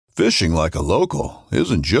Fishing like a local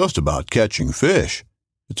isn't just about catching fish.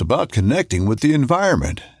 It's about connecting with the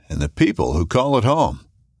environment and the people who call it home.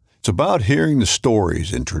 It's about hearing the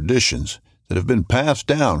stories and traditions that have been passed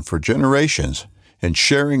down for generations and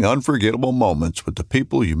sharing unforgettable moments with the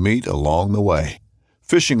people you meet along the way.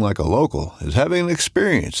 Fishing like a local is having an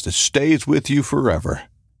experience that stays with you forever.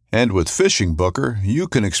 And with Fishing Booker, you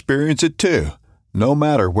can experience it too, no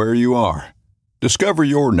matter where you are. Discover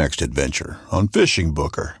your next adventure on Fishing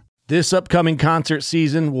Booker. This upcoming concert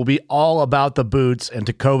season will be all about the boots, and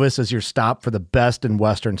Tecovas is your stop for the best in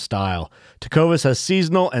Western style. Tecovas has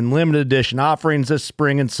seasonal and limited edition offerings this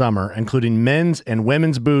spring and summer, including men's and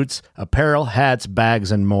women's boots, apparel, hats,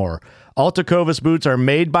 bags, and more. All Tecovas boots are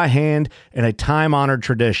made by hand in a time-honored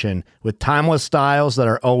tradition with timeless styles that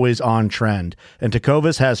are always on trend. And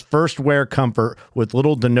Tecovas has first wear comfort with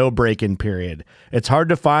little to no break-in period. It's hard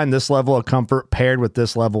to find this level of comfort paired with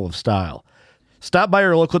this level of style. Stop by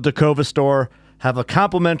your local Tecovas store, have a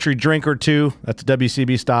complimentary drink or two, that's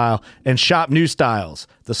WCB style, and shop new styles.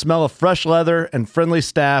 The smell of fresh leather and friendly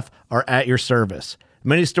staff are at your service.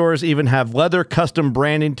 Many stores even have leather custom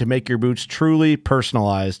branding to make your boots truly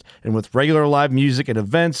personalized. And with regular live music and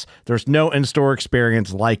events, there's no in-store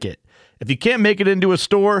experience like it. If you can't make it into a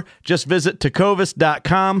store, just visit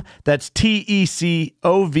tecovas.com. That's TECOVAS.com.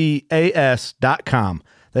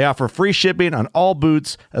 They offer free shipping on all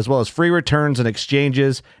boots, as well as free returns and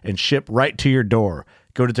exchanges, and ship right to your door.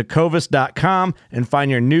 Go to tecovas.com and find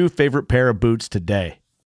your new favorite pair of boots today.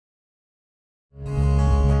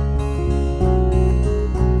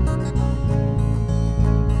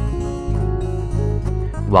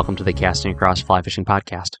 Welcome to the Casting Across Fly Fishing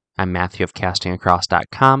Podcast. I'm Matthew of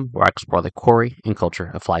castingacross.com, where I explore the quarry and culture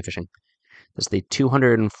of fly fishing. This is the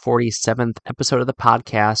 247th episode of the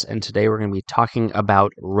podcast, and today we're going to be talking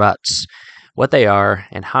about ruts, what they are,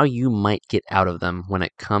 and how you might get out of them when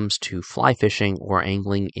it comes to fly fishing or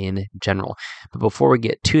angling in general. But before we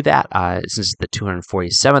get to that, since it's the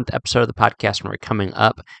 247th episode of the podcast, and we're coming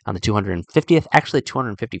up on the 250th, actually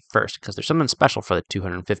 251st, because there's something special for the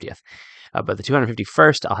 250th. But the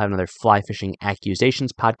 251st, I'll have another Fly Fishing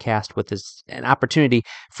Accusations podcast with an opportunity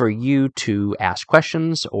for you to ask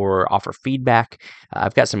questions or offer feedback.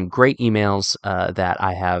 I've got some great emails that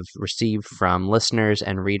I have received from listeners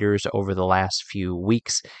and readers over the last few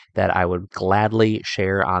weeks that I would gladly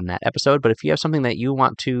share on that episode. But if you have something that you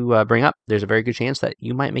want to bring up, there's a very good chance that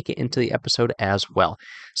you might make it into the episode as well.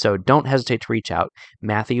 So don't hesitate to reach out.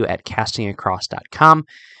 Matthew at castingacross.com.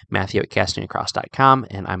 Matthew at castingacross.com,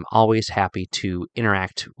 and I'm always happy to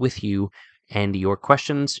interact with you and your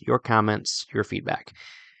questions, your comments, your feedback.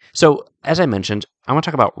 So, as I mentioned, I want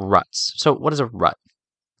to talk about ruts. So, what is a rut?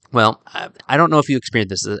 Well, I don't know if you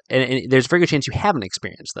experienced this, and there's a very good chance you haven't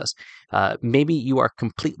experienced this. Maybe you are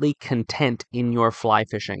completely content in your fly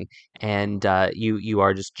fishing, and you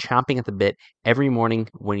are just chomping at the bit every morning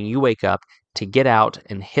when you wake up to get out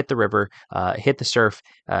and hit the river, hit the surf,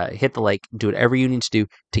 hit the lake, do whatever you need to do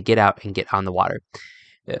to get out and get on the water.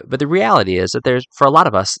 But the reality is that for a lot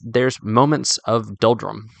of us, there's moments of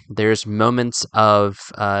doldrum. There's moments of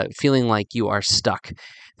feeling like you are stuck.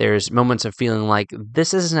 There's moments of feeling like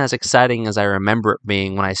this isn't as exciting as I remember it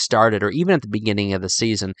being when I started or even at the beginning of the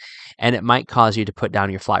season, and it might cause you to put down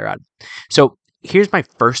your fly rod. So here's my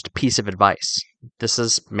first piece of advice. This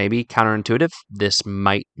is maybe counterintuitive. This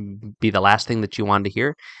might be the last thing that you wanted to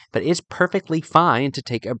hear, but it's perfectly fine to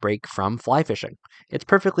take a break from fly fishing. It's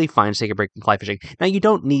perfectly fine to take a break from fly fishing. Now, you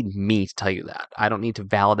don't need me to tell you that. I don't need to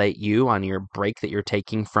validate you on your break that you're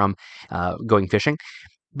taking from going fishing,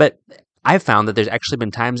 but I've found that there's actually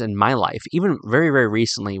been times in my life, even very, very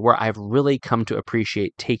recently, where I've really come to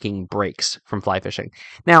appreciate taking breaks from fly fishing.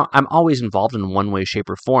 Now, I'm always involved in one way,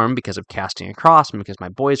 shape, or form because of Casting Across and because my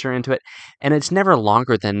boys are into it, and it's never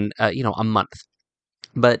longer than a month.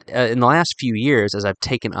 But in the last few years, as I've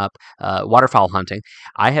taken up waterfowl hunting,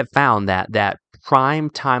 I have found that prime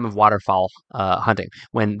time of waterfowl hunting,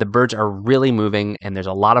 when the birds are really moving and there's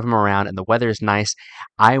a lot of them around and the weather is nice,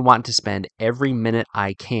 I want to spend every minute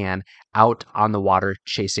I can out on the water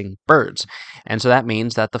chasing birds. And so that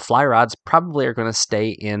means that the fly rods probably are going to stay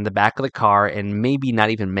in the back of the car and maybe not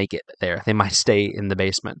even make it there. They might stay in the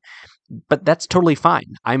basement. But that's totally fine.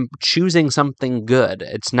 I'm choosing something good.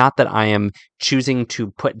 It's not that I am choosing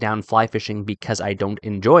to put down fly fishing because I don't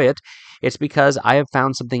enjoy it. It's because I have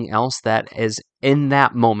found something else that is in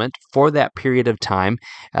that moment, for that period of time,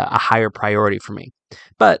 a higher priority for me.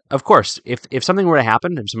 But of course, if something were to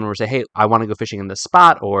happen, if someone were to say, "Hey, I want to go fishing in this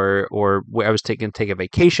spot," or I was take a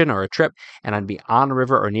vacation or a trip, and I'd be on a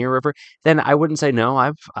river or near a river, then I wouldn't say no.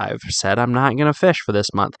 I've said I'm not going to fish for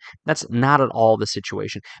this month. That's not at all the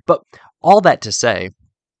situation. But all that to say,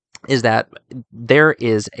 is that there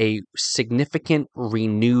is a significant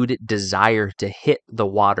renewed desire to hit the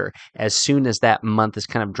water as soon as that month is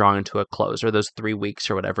kind of drawing to a close, or those 3 weeks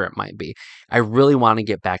or whatever it might be. I really want to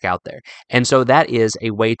get back out there. And so that is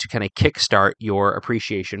a way to kind of kickstart your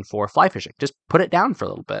appreciation for fly fishing. Just put it down for a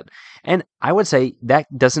little bit. And I would say that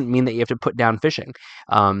doesn't mean that you have to put down fishing.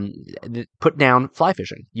 Put down fly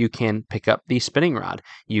fishing. You can pick up the spinning rod.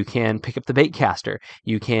 You can pick up the bait caster.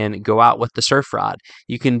 You can go out with the surf rod.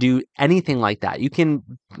 You can do anything like that. You can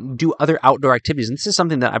do other outdoor activities. And this is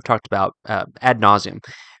something that I've talked about ad nauseum.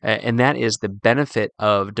 And that is the benefit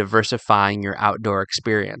of diversifying your outdoor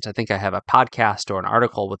experience. I think I have a podcast or an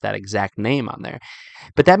article with that exact name on there.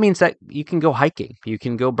 But that means that you can go hiking, you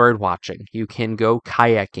can go bird watching, you can go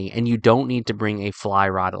kayaking, and you don't need to bring a fly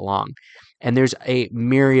rod along. And there's a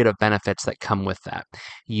myriad of benefits that come with that.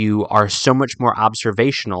 You are so much more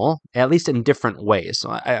observational, at least in different ways. So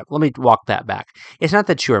let me walk that back. It's not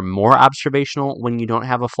that you are more observational when you don't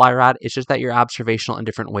have a fly rod. It's just that you're observational in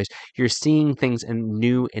different ways. You're seeing things in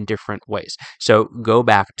new and different ways. So go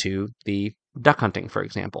back to the duck hunting, for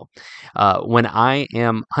example. When I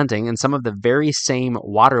am hunting in some of the very same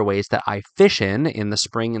waterways that I fish in the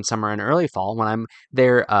spring and summer and early fall, when I'm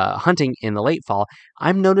there hunting in the late fall,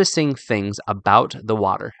 I'm noticing things about the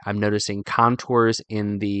water. I'm noticing contours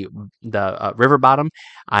in the river bottom.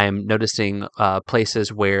 I'm noticing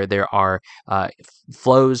places where there are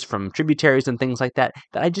flows from tributaries and things like that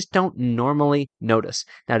I just don't normally notice.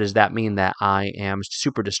 Now, does that mean that I am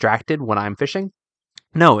super distracted when I'm fishing?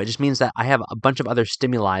 No, it just means that I have a bunch of other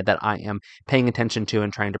stimuli that I am paying attention to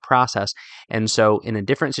and trying to process. And so in a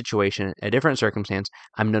different situation, a different circumstance,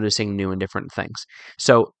 I'm noticing new and different things.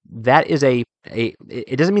 So that is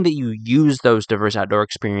it doesn't mean that you use those diverse outdoor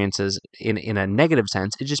experiences in a negative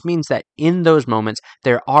sense. It just means that in those moments,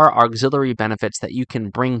 there are auxiliary benefits that you can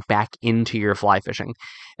bring back into your fly fishing.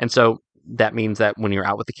 And so that means that when you're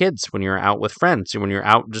out with the kids, when you're out with friends, when you're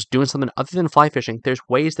out just doing something other than fly fishing, there's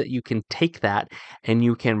ways that you can take that and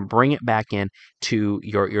you can bring it back in to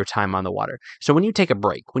your time on the water. So when you take a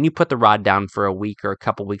break, when you put the rod down for a week or a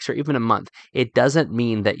couple weeks or even a month, it doesn't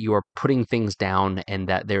mean that you are putting things down and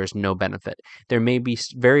that there's no benefit. There may be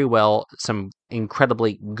very well some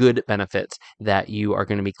incredibly good benefits that you are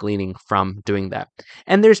going to be gleaning from doing that.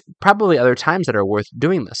 And there's probably other times that are worth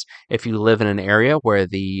doing this. If you live in an area where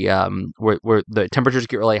where the temperatures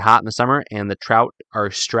get really hot in the summer and the trout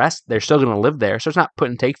are stressed, they're still going to live there. So it's not put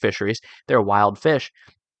in take fisheries. They're wild fish.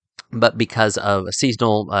 But because of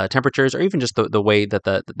seasonal temperatures, or even just the way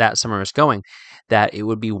that that summer is going, that it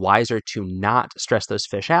would be wiser to not stress those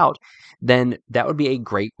fish out, then that would be a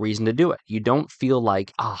great reason to do it. You don't feel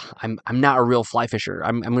like, I'm not a real fly fisher.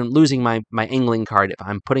 I'm losing my angling card if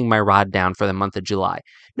I'm putting my rod down for the month of July.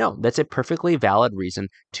 No, that's a perfectly valid reason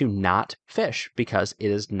to not fish, because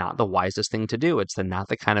it is not the wisest thing to do. It's not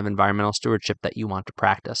the kind of environmental stewardship that you want to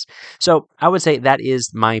practice. So I would say that is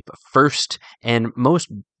my first and most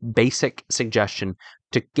basic suggestion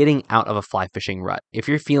to getting out of a fly fishing rut. If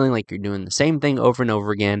you're feeling like you're doing the same thing over and over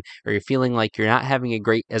again, or you're feeling like you're not having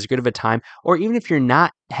as good of a time, or even if you're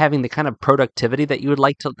not having the kind of productivity that you would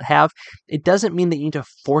like to have, it doesn't mean that you need to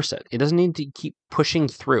force it. It doesn't need to keep pushing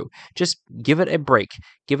through. Just give it a break,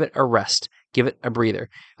 give it a rest, give it a breather.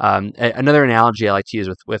 Another analogy I like to use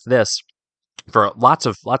with this, for lots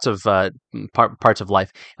of parts of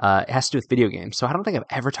life, it has to do with video games. So I don't think I've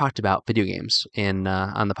ever talked about video games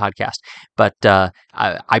on the podcast, but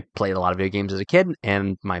I played a lot of video games as a kid,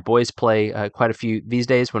 and my boys play quite a few these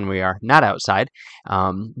days when we are not outside.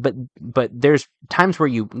 But there's times where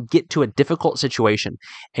you get to a difficult situation,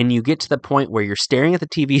 and you get to the point where you're staring at the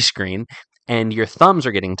TV screen, and your thumbs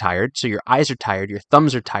are getting tired. So your eyes are tired, your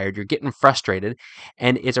thumbs are tired, you're getting frustrated.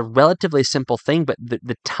 And it's a relatively simple thing, but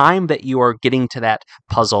the time that you are getting to that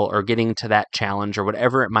puzzle or getting to that challenge or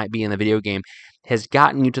whatever it might be in the video game has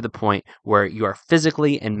gotten you to the point where you are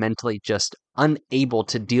physically and mentally just unable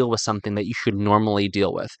to deal with something that you should normally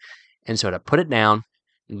deal with. And so to put it down,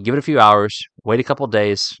 give it a few hours, wait a couple of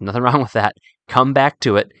days, nothing wrong with that, come back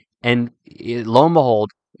to it, and lo and behold,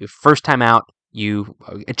 first time out, you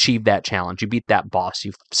achieve that challenge, you beat that boss,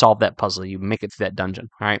 you solve that puzzle, you make it through that dungeon.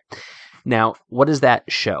 All right. Now, what does that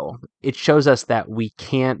show? It shows us that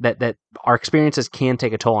that our experiences can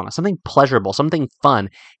take a toll on us. Something pleasurable, something fun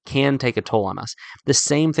can take a toll on us. The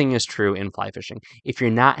same thing is true in fly fishing. If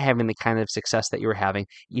you're not having the kind of success that you were having,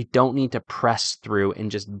 you don't need to press through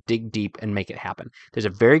and just dig deep and make it happen. There's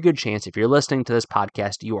a very good chance, if you're listening to this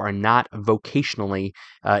podcast, you are not vocationally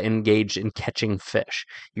engaged in catching fish.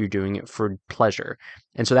 You're doing it for pleasure.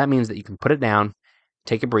 And so that means that you can put it down,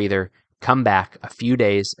 take a breather, come back a few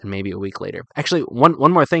days and maybe a week later. Actually,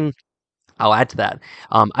 one more thing I'll add to that.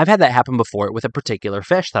 I've had that happen before with a particular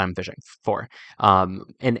fish that I'm fishing for.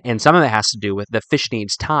 And some of it has to do with the fish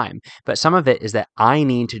needs time, but some of it is that I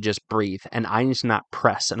need to just breathe and I need to not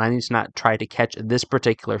press and I need to not try to catch this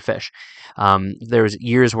particular fish. There was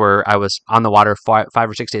years where I was on the water 5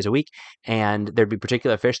 or 6 days a week, and there'd be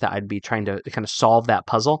particular fish that I'd be trying to kind of solve that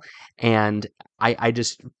puzzle. And I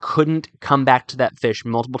just couldn't come back to that fish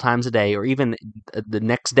multiple times a day or even the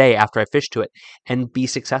next day after I fished to it and be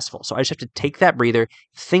successful. So I just have to take that breather,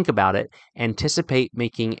 think about it, anticipate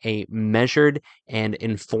making a measured and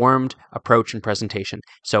informed approach and presentation.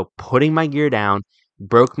 So putting my gear down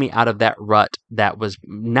broke me out of that rut that was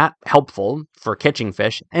not helpful for catching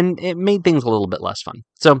fish, and it made things a little bit less fun.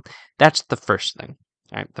 So that's the first thing.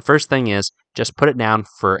 All right, the first thing is just put it down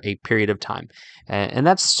for a period of time. And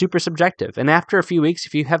that's super subjective. And after a few weeks,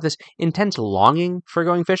 if you have this intense longing for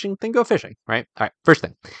going fishing, then go fishing, right? All right, first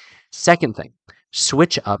thing. Second thing,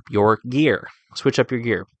 switch up your gear. Switch up your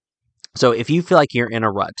gear. So if you feel like you're in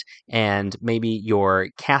a rut and maybe your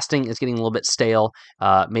casting is getting a little bit stale,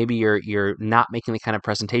 maybe you're not making the kind of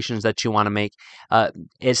presentations that you want to make,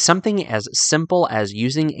 it's something as simple as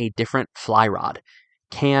using a different fly rod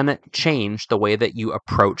can change the way that you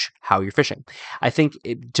approach how you're fishing. I think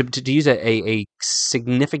to use a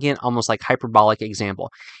significant, almost like hyperbolic example,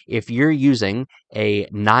 if you're using a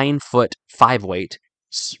 9-foot 5-weight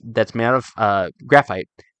that's made out of graphite,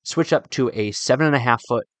 switch up to a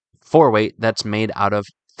 7.5-foot 4-weight that's made out of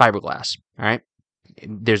fiberglass. All right.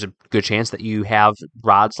 There's a good chance that you have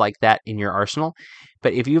rods like that in your arsenal.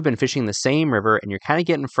 But if you've been fishing the same river and you're kind of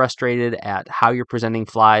getting frustrated at how you're presenting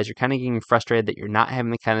flies, you're kind of getting frustrated that you're not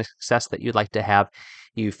having the kind of success that you'd like to have,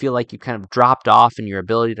 you feel like you kind of dropped off in your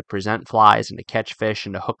ability to present flies and to catch fish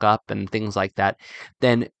and to hook up and things like that,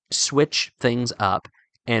 then switch things up.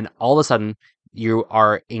 And all of a sudden, you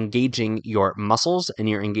are engaging your muscles and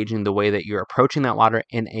you're engaging the way that you're approaching that water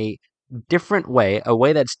in a different way, a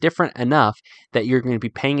way that's different enough that you're going to be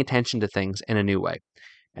paying attention to things in a new way.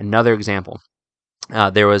 Another example.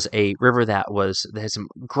 There was a river that had some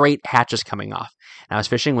great hatches coming off. And I was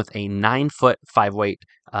fishing with a 9-foot 5-weight,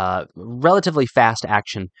 relatively fast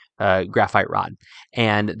action graphite rod.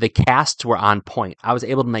 And the casts were on point. I was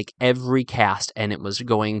able to make every cast and it was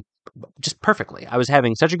going just perfectly. I was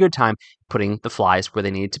having such a good time putting the flies where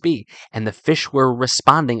they needed to be, and the fish were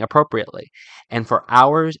responding appropriately. And for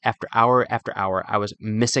hours after hour after hour, I was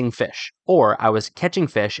missing fish, or I was catching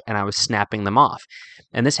fish and I was snapping them off.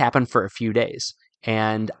 And this happened for a few days.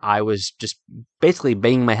 And I was just basically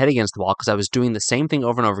banging my head against the wall because I was doing the same thing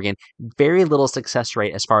over and over again. Very little success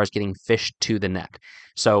rate as far as getting fish to the net.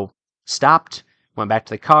 So stopped, went back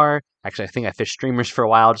to the car. Actually, I think I fished streamers for a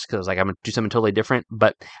while just because I was like, I'm going to do something totally different.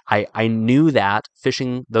 But I knew that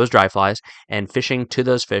fishing those dry flies and fishing to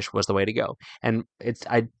those fish was the way to go. And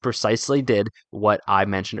I precisely did what I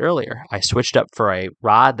mentioned earlier. I switched up for a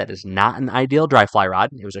rod that is not an ideal dry fly rod.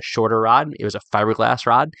 It was a shorter rod. It was a fiberglass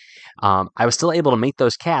rod. I was still able to make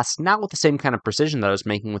those casts, not with the same kind of precision that I was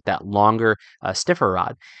making with that longer, stiffer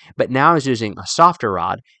rod. But now I was using a softer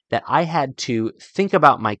rod that I had to think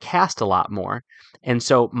about my cast a lot more. And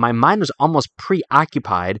so my mind was almost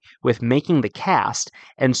preoccupied with making the cast.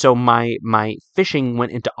 And so my fishing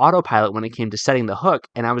went into autopilot when it came to setting the hook.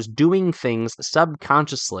 And I was doing things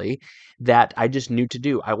subconsciously that I just knew to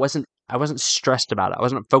do. I wasn't stressed about it. I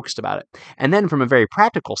wasn't focused about it. And then from a very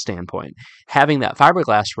practical standpoint, having that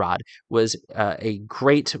fiberglass rod was a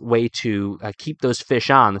great way to keep those fish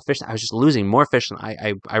on. The fish, I was just losing more fish than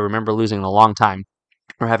I remember losing in a long time,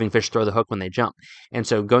 or having fish throw the hook when they jump. And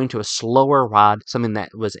so going to a slower rod, something that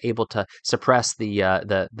was able to suppress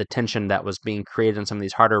the tension that was being created in some of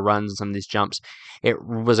these harder runs and some of these jumps, it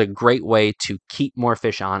was a great way to keep more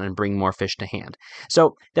fish on and bring more fish to hand.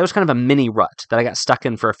 So that was kind of a mini rut that I got stuck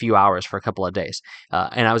in for a few hours for a couple of days.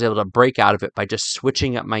 And I was able to break out of it by just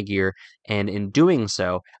switching up my gear. And in doing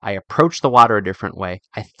so, I approached the water a different way.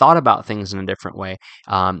 I thought about things in a different way.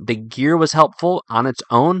 The gear was helpful on its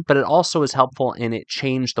own, but it also was helpful in it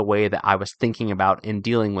changed the way that I was thinking about and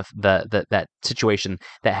dealing with that situation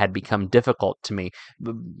that had become difficult to me,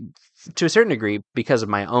 to a certain degree because of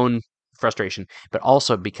my own frustration, but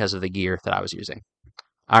also because of the gear that I was using.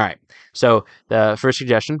 All right. So the first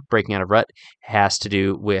suggestion, breaking out of rut, has to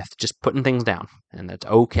do with just putting things down, and that's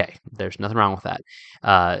okay. There's nothing wrong with that.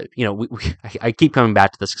 I keep coming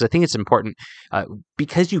back to this because I think it's important.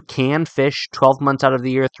 Because you can fish 12 months out of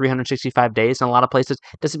the year, 365 days in a lot of places,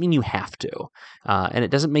 doesn't mean you have to. And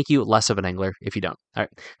it doesn't make you less of an angler if you don't. All right.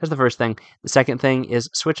 That's the first thing. The second thing is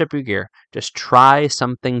switch up your gear. Just try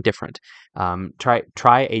something different.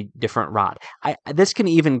 Try a different rod. This can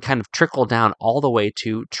even kind of trickle down all the way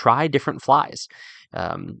to try different flies.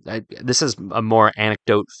 This is a more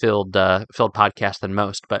anecdote filled podcast than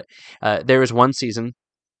most, but there was one season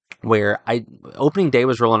where opening day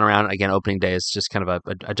was rolling around. Again, opening day is just kind of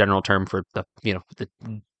a general term for the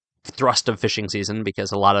thrust of fishing season,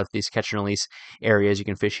 because a lot of these catch and release areas you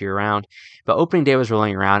can fish year round. But opening day was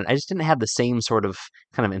rolling around. I just didn't have the same sort of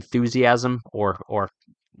kind of enthusiasm or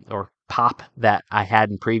pop that I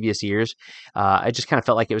had in previous years. I just kind of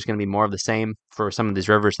felt like it was going to be more of the same for some of these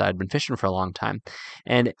rivers that I'd been fishing for a long time.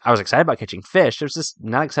 And I was excited about catching fish. I was just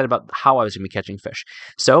not excited about how I was going to be catching fish.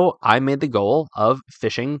 So I made the goal of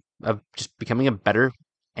just becoming a better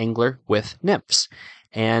angler with nymphs.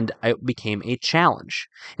 And it became a challenge.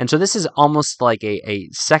 And so this is almost like a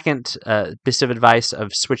second piece of advice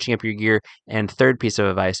of switching up your gear, and third piece of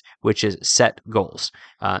advice, which is set goals.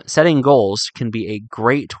 Setting goals can be a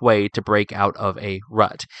great way to break out of a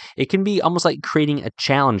rut. It can be almost like creating a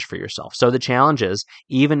challenge for yourself. So the challenge is,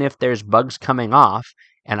 even if there's bugs coming off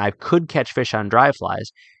and I could catch fish on dry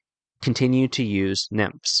flies, continue to use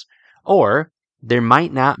nymphs. Or there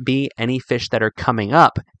might not be any fish that are coming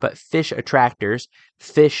up, but fish attractors,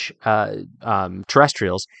 fish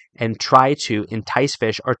terrestrials, and try to entice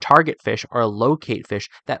fish or target fish or locate fish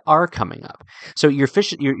that are coming up. So you're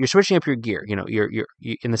switching up your gear. You're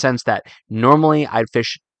in the sense that normally I'd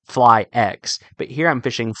fish fly X, but here I'm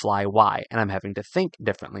fishing fly Y, and I'm having to think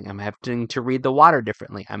differently. I'm having to read the water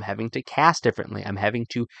differently. I'm having to cast differently. I'm having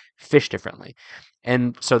to fish differently.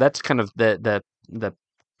 And so that's kind of the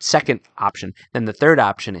second option. Then the third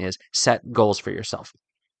option is set goals for yourself.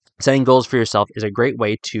 Setting goals for yourself is a great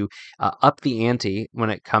way to up the ante when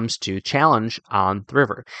it comes to challenge on the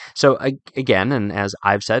river. So again, and as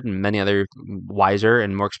I've said, and many other wiser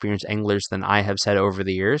and more experienced anglers than I have said over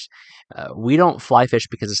the years, we don't fly fish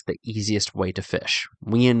because it's the easiest way to fish.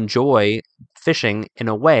 We enjoy fishing in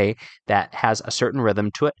a way that has a certain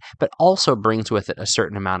rhythm to it, but also brings with it a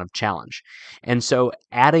certain amount of challenge. And so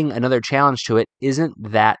adding another challenge to it isn't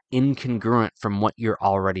that incongruent from what you're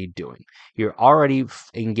already doing. You're already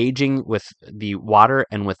engaging with the water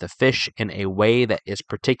and with the fish in a way that is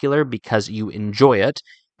particular because you enjoy it.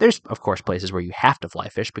 There's, of course, places where you have to fly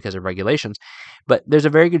fish because of regulations, but there's a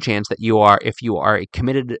very good chance that if you are a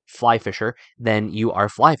committed fly fisher, then you are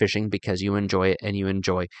fly fishing because you enjoy it, and you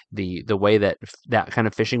enjoy the way that kind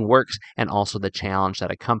of fishing works, and also the challenge that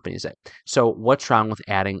accompanies it. So what's wrong with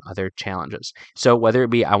adding other challenges? So whether it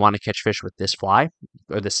be I want to catch fish with this fly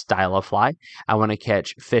or this style of fly, I want to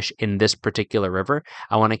catch fish in this particular river,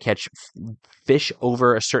 I want to catch fish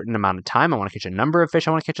over a certain amount of time, I want to catch a number of fish,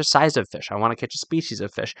 I want to catch a size of fish, I want to catch a species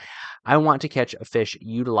of fish, I want to catch a fish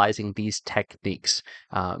utilizing these techniques.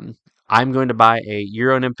 I'm going to buy a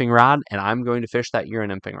Euro nymphing rod, and I'm going to fish that Euro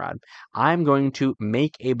nymphing rod. I'm going to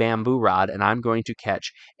make a bamboo rod, and I'm going to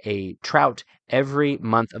catch a trout every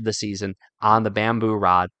month of the season on the bamboo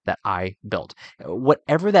rod that I built.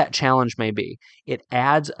 Whatever that challenge may be, it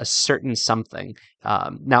adds a certain something.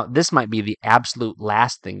 Now, this might be the absolute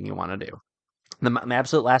last thing you want to do. The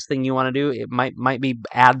absolute last thing you want to do, it might be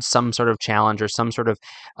add some sort of challenge or some sort of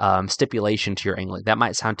stipulation to your angling. That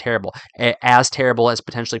might sound terrible, as terrible as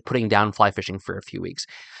potentially putting down fly fishing for a few weeks.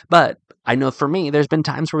 But I know for me, there's been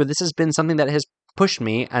times where this has been something that has pushed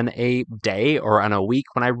me on a day or on a week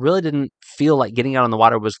when I really didn't feel like getting out on the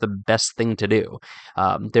water was the best thing to do.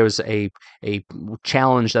 There was a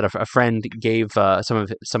challenge that a friend gave some of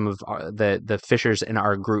the fishers in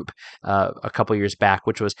our group a couple years back,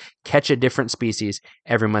 which was catch a different species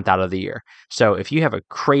every month out of the year. So if you have a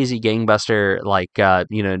crazy gangbuster like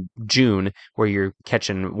June, where you're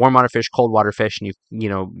catching warm water fish, cold water fish,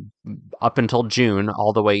 and up until June,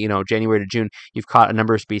 all the way January to June, you've caught a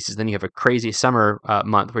number of species. Then you have a crazy summer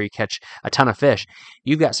month where you catch a ton of fish.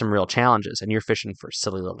 You've got some real challenges, and you're fishing for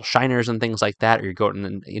silly little shiners and things like that, or you're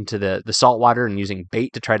going into the salt water and using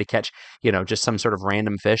bait to try to catch just some sort of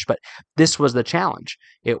random fish. But this was the challenge.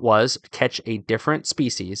 It was catch a different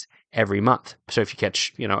species every month. So if you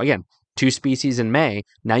catch again 2 species in May,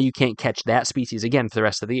 now you can't catch that species again for the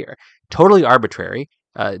rest of the year. Totally arbitrary.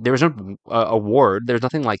 There was no award. There's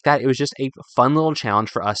nothing like that. It was just a fun little challenge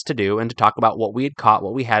for us to do and to talk about what we had caught,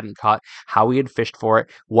 what we hadn't caught, how we had fished for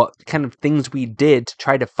it, what kind of things we did to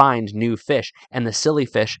try to find new fish, and the silly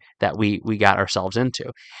fish that we got ourselves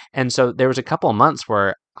into. And so there was a couple of months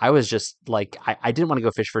where I was just like, I didn't want to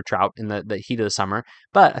go fish for trout in the heat of the summer,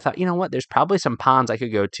 but I thought, you know what? There's probably some ponds I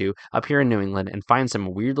could go to up here in New England and find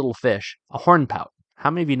some weird little fish, a hornpout. How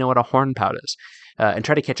many of you know what a hornpout is? And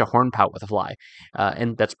try to catch a hornpout with a fly.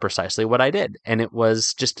 And that's precisely what I did. And it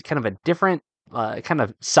was just kind of a different kind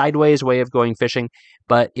of sideways way of going fishing,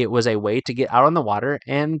 but it was a way to get out on the water,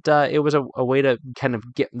 and it was a way to kind of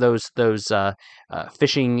get those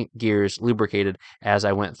fishing gears lubricated as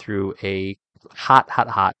I went through a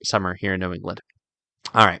hot summer here in New England.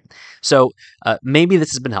 All right. So maybe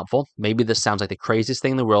this has been helpful. Maybe this sounds like the craziest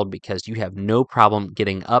thing in the world because you have no problem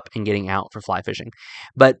getting up and getting out for fly fishing.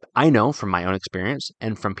 But I know from my own experience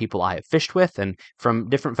and from people I have fished with and from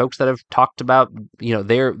different folks that have talked about,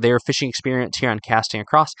 their fishing experience here on Casting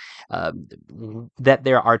Across, that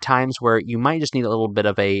there are times where you might just need a little bit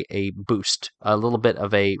of a boost, a little bit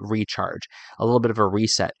of a recharge, a little bit of a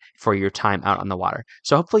reset for your time out on the water.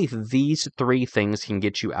 So hopefully these 3 things can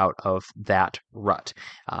get you out of that rut.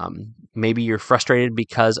 Maybe you're frustrated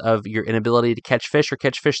because of your inability to catch fish or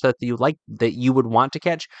catch fish that you would want to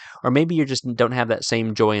catch, or maybe you just don't have that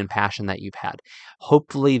same joy and passion that you've had.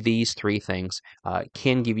 Hopefully these 3 things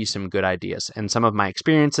can give you some good ideas, and some of my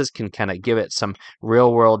experiences can kind of give it some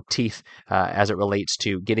real world teeth as it relates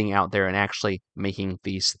to getting out there and actually making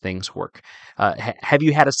these things work. Have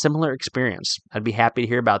you had a similar experience? I'd be happy to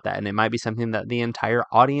hear about that, and it might be something that the entire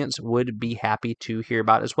audience would be happy to hear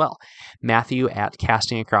about as well. Matthew at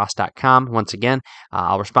castingacross.com. Once again,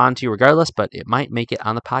 I'll respond to you regardless, but it might make it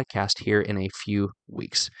on the podcast here in a few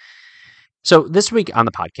weeks. So this week on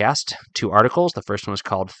the podcast, 2 articles. The first one was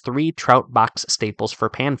called 3 Trout Box Staples for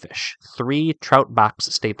Panfish. 3 Trout Box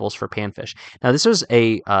Staples for Panfish. Now, this was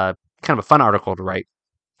a kind of a fun article to write.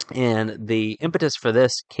 And the impetus for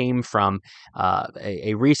this came from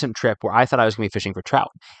a recent trip where I thought I was going to be fishing for trout.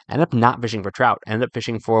 I ended up not fishing for trout. I ended up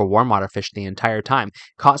fishing for warm water fish the entire time.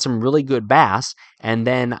 Caught some really good bass, and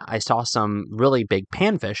then I saw some really big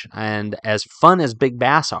panfish. And as fun as big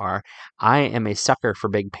bass are, I am a sucker for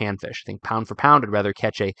big panfish. I think pound for pound, I'd rather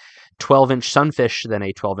catch a 12-inch sunfish than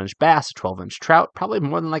a 12-inch bass, a 12-inch trout, probably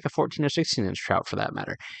more than like a 14 or 16-inch trout for that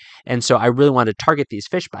matter. And so I really wanted to target these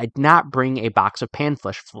fish, but I did not bring a box of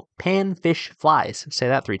panfish flies, say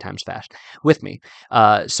that 3 times fast, with me.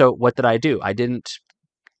 So what did I do? I didn't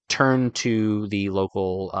turn to the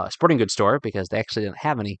local sporting goods store because they actually didn't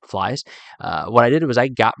have any flies. What I did was I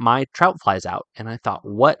got my trout flies out, and I thought,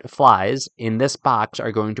 what flies in this box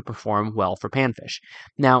are going to perform well for panfish?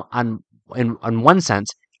 Now, in one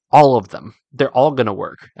sense, all of them. They're all going to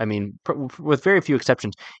work. I mean, with very few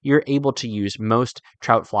exceptions, you're able to use most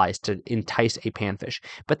trout flies to entice a panfish.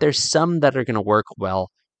 But there's some that are going to work well,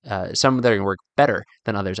 some that are going to work better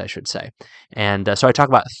than others, I should say. And so I talk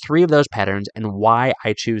about 3 of those patterns and why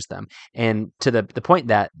I choose them. And to the point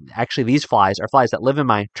that actually these flies are flies that live in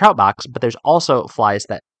my trout box, but there's also flies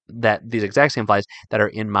that these exact same flies that are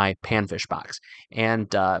in my panfish box.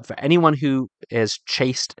 And for anyone who has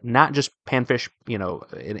chased not just panfish,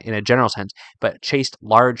 in a general sense, but chased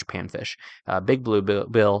large panfish, big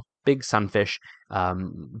bluebill, big sunfish,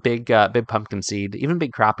 big pumpkin seed, even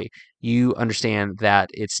big crappie, you understand that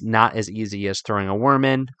it's not as easy as throwing a worm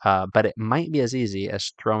in, but it might be as easy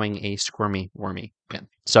as throwing a squirmy wormy in.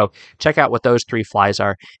 So check out what those 3 flies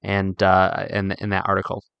are and in that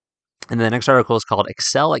article. And the next article is called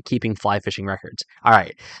Excel at Keeping Fly Fishing Records. All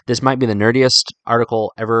right, this might be the nerdiest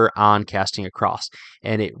article ever on Casting Across,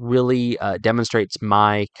 and it really demonstrates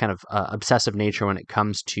my kind of obsessive nature when it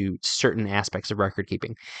comes to certain aspects of record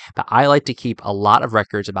keeping. But I like to keep a lot of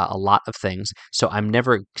records about a lot of things, so I'm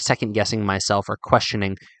never second guessing myself or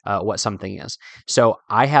questioning what something is. So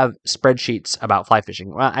I have spreadsheets about fly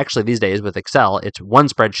fishing. Well, actually, these days with Excel, it's one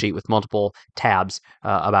spreadsheet with multiple tabs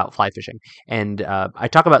about fly fishing. And I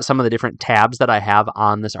talk about some of the different tabs that I have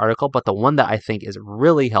on this article, but the one that I think is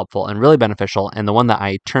really helpful and really beneficial, and the one that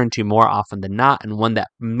I turn to more often than not, and one that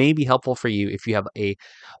may be helpful for you if you have a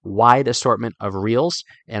wide assortment of reels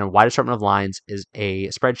and a wide assortment of lines, is a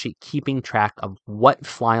spreadsheet keeping track of what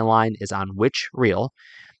fly line is on which reel,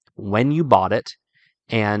 when you bought it,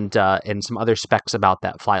 and some other specs about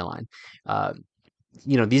that fly line.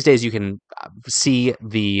 These days you can see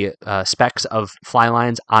the specs of fly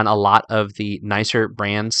lines on a lot of the nicer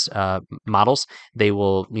brands models. They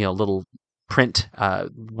will, little print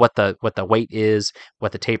what the weight is,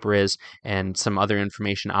 what the taper is, and some other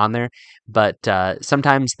information on there. But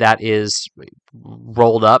sometimes that is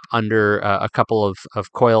rolled up under a couple of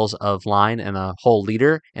coils of line and a whole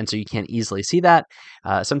leader, and so you can't easily see that.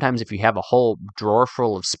 Sometimes if you have a whole drawer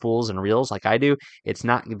full of spools and reels like I do, it's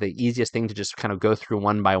not the easiest thing to just kind of go through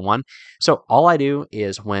one by one. So all I do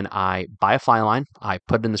is when I buy a fly line, I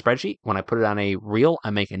put it in the spreadsheet. When I put it on a reel, I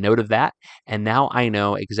make a note of that, and now I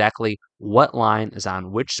know exactly what line is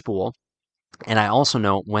on which spool. And I also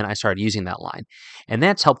know when I started using that line. And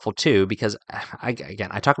that's helpful too, because I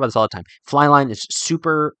talk about this all the time. Fly line is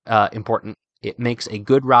super important It makes a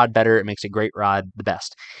good rod better. It makes a great rod the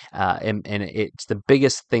best. And it's the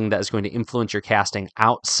biggest thing that is going to influence your casting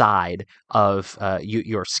outside of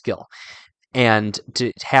your skill. And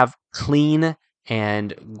to have clean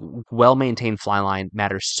and well-maintained fly line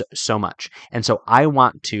matters so much. And so I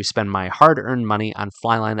want to spend my hard-earned money on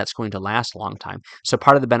fly line that's going to last a long time. So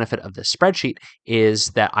part of the benefit of this spreadsheet is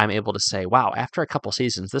that I'm able to say, wow, after a couple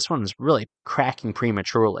seasons, this one's really cracking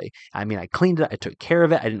prematurely. I mean, I cleaned it, I took care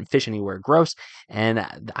of it, I didn't fish anywhere gross, and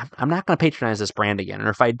I'm not going to patronize this brand again. Or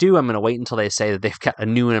if I do, I'm going to wait until they say that they've got a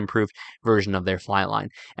new and improved version of their fly line.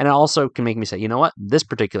 And it also can make me say, you know what, this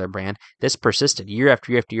particular brand, this persisted year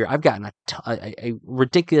after year after year. I've gotten a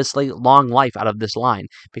ridiculously long life out of this line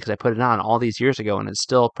because I put it on all these years ago and it's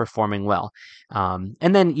still performing well.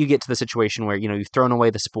 And then you get to the situation where, you've thrown away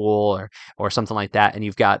the spool or something like that. And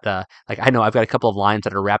you've got, I know I've got a couple of lines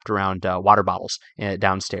that are wrapped around water bottles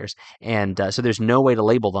downstairs. And so there's no way to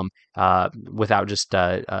label them without just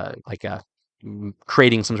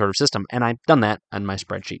creating some sort of system. And I've done that on my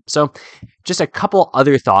spreadsheet. So just a couple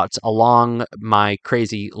other thoughts along my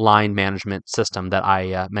crazy line management system that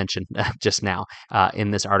I mentioned just now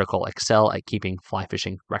in this article, Excel at Keeping Fly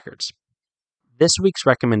Fishing Records. This week's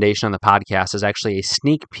recommendation on the podcast is actually a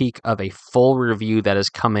sneak peek of a full review that is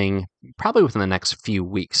coming probably within the next few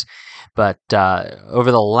weeks. But over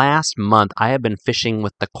the last month, I have been fishing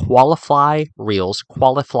with the Qualifly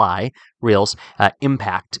Reels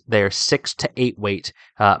Impact, their 6 to 8 weight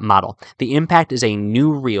model. The Impact is a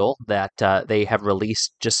new reel that they have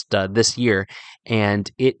released just this year, and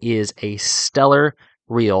it is a stellar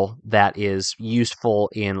reel that is useful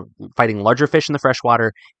in fighting larger fish in the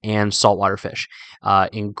freshwater and saltwater fish.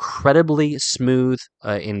 Incredibly smooth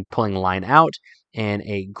in pulling line out, and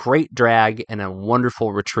a great drag and a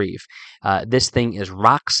wonderful retrieve. This thing is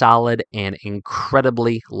rock solid and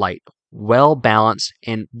incredibly light, well balanced,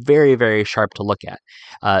 and very, very sharp to look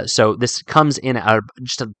at. So this comes in at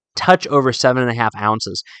just a touch over 7.5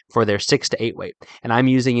 ounces for their 6 to 8 weight. And I'm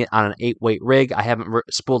using it on an 8 weight rig. I haven't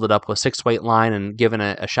spooled it up with 6 weight line and given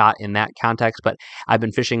a shot in that context, but I've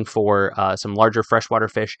been fishing for some larger freshwater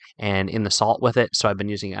fish and in the salt with it. So I've been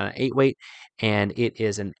using it on an 8 weight, and it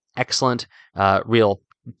is an excellent reel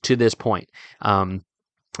to this point.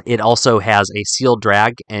 It also has a sealed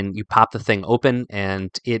drag, and you pop the thing open, and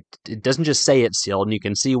it doesn't just say it's sealed, and you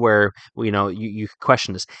can see where you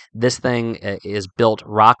question this. This thing is built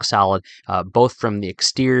rock solid, both from the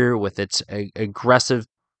exterior with its aggressive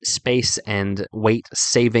space and weight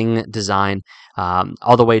saving design,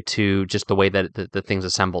 all the way to just the way that the thing's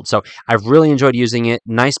assembled. So I've really enjoyed using it.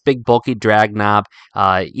 Nice big bulky drag knob,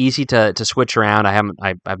 easy to switch around. I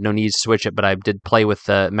have no need to switch it, but I did play with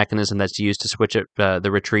the mechanism that's used to switch it, the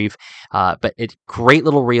retrieve. But it's great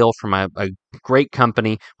little reel from a great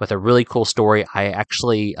company with a really cool story. I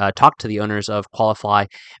actually talked to the owners of Qualifly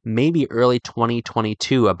maybe early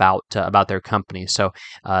 2022 about their company. So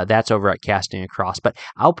that's over at Casting Across. But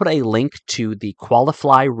I'll put a link to the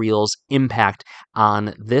Qualifly Reels Impact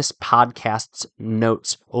on this podcast's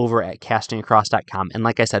notes over at castingacross.com. And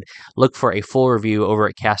like I said, look for a full review over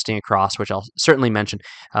at Casting Across, which I'll certainly mention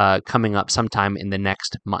coming up sometime in the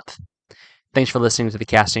next month. Thanks for listening to the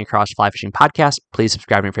Casting Across Fly Fishing Podcast. Please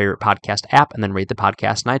subscribe to your favorite podcast app and then rate the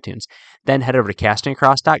podcast in iTunes. Then head over to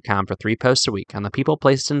castingacross.com for 3 posts a week on the people,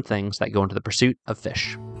 places, and things that go into the pursuit of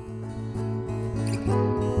fish.